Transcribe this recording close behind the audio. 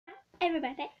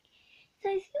everybody. So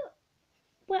I see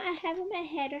what I have in my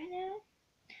head right now.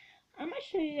 I'm gonna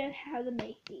show you guys how to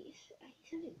make these.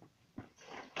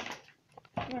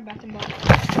 We're about to mark.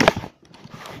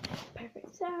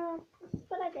 Perfect. So this is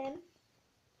what I did.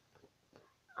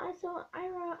 I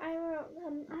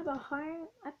have a heart,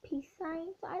 a peace sign.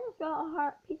 So I just draw a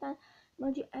heart, peace sign,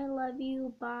 emoji. I love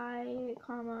you, bye,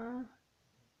 comma.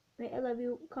 Wait, I love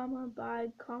you, comma,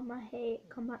 bye, comma, hate,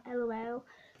 comma, lol.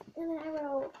 And then I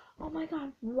wrote, oh my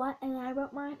god, what? And then I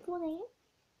wrote my full name.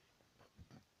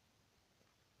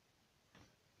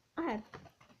 Okay.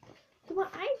 So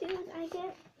what I do is I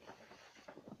get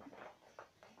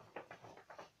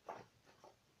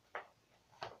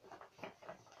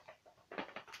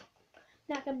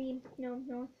not gonna be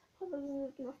no probably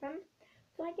no friend.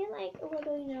 So I get like a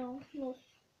little little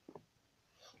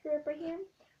strip right here.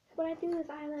 So what I do is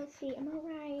let's see, I'm gonna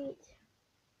write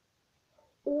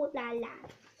ooh la la.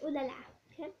 Ooh la la.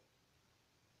 Okay?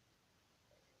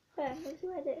 Okay, let's do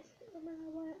like this.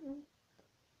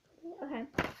 Okay.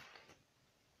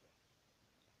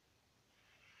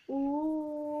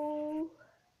 Ooh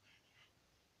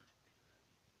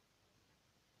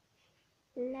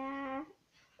la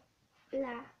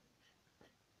la.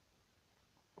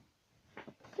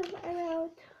 So I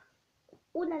wrote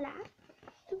ooh la la.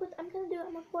 So what I'm gonna do,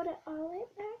 I'm gonna put it all the way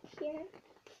back here.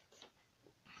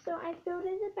 So I filled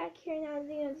in the back here now,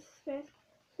 stress.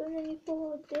 So then you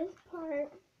follow this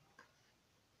part.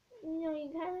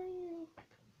 You kind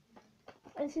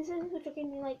of, and since this is what you're gonna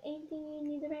need, like anything you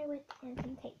need to write with, and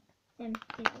some tape, and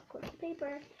of course the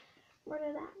paper.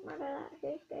 Murder that.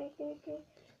 Okay.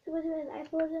 So what I do is I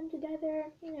fold them together,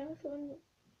 so when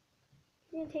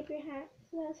you're gonna tape your hat,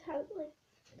 so that's how like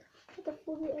the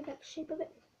full exact shape of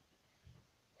it.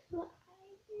 So what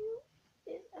I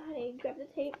do is I grab the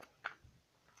tape,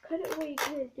 cut it where you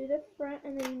can do the front,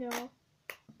 and then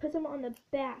put them on the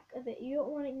back of it. You don't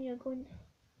want it going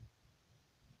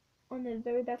on the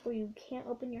very back where you can't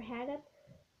open your hat up.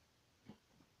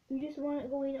 You just want it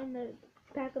going on the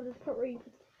back of this part where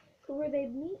where they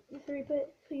meet. So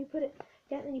you put it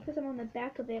down and you put them on the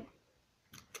back of it.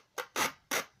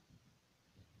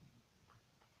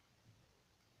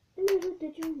 Little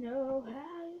did you know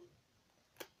how?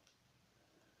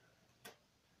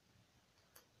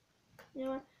 You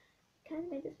know what? Kind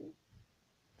of made this.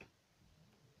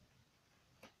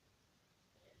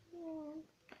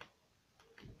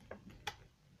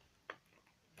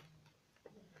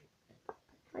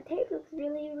 My tape looks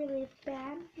really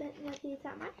bad, but let's see, it's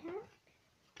on my hat.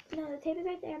 No, the tape is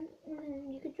right there, and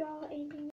then you could draw anything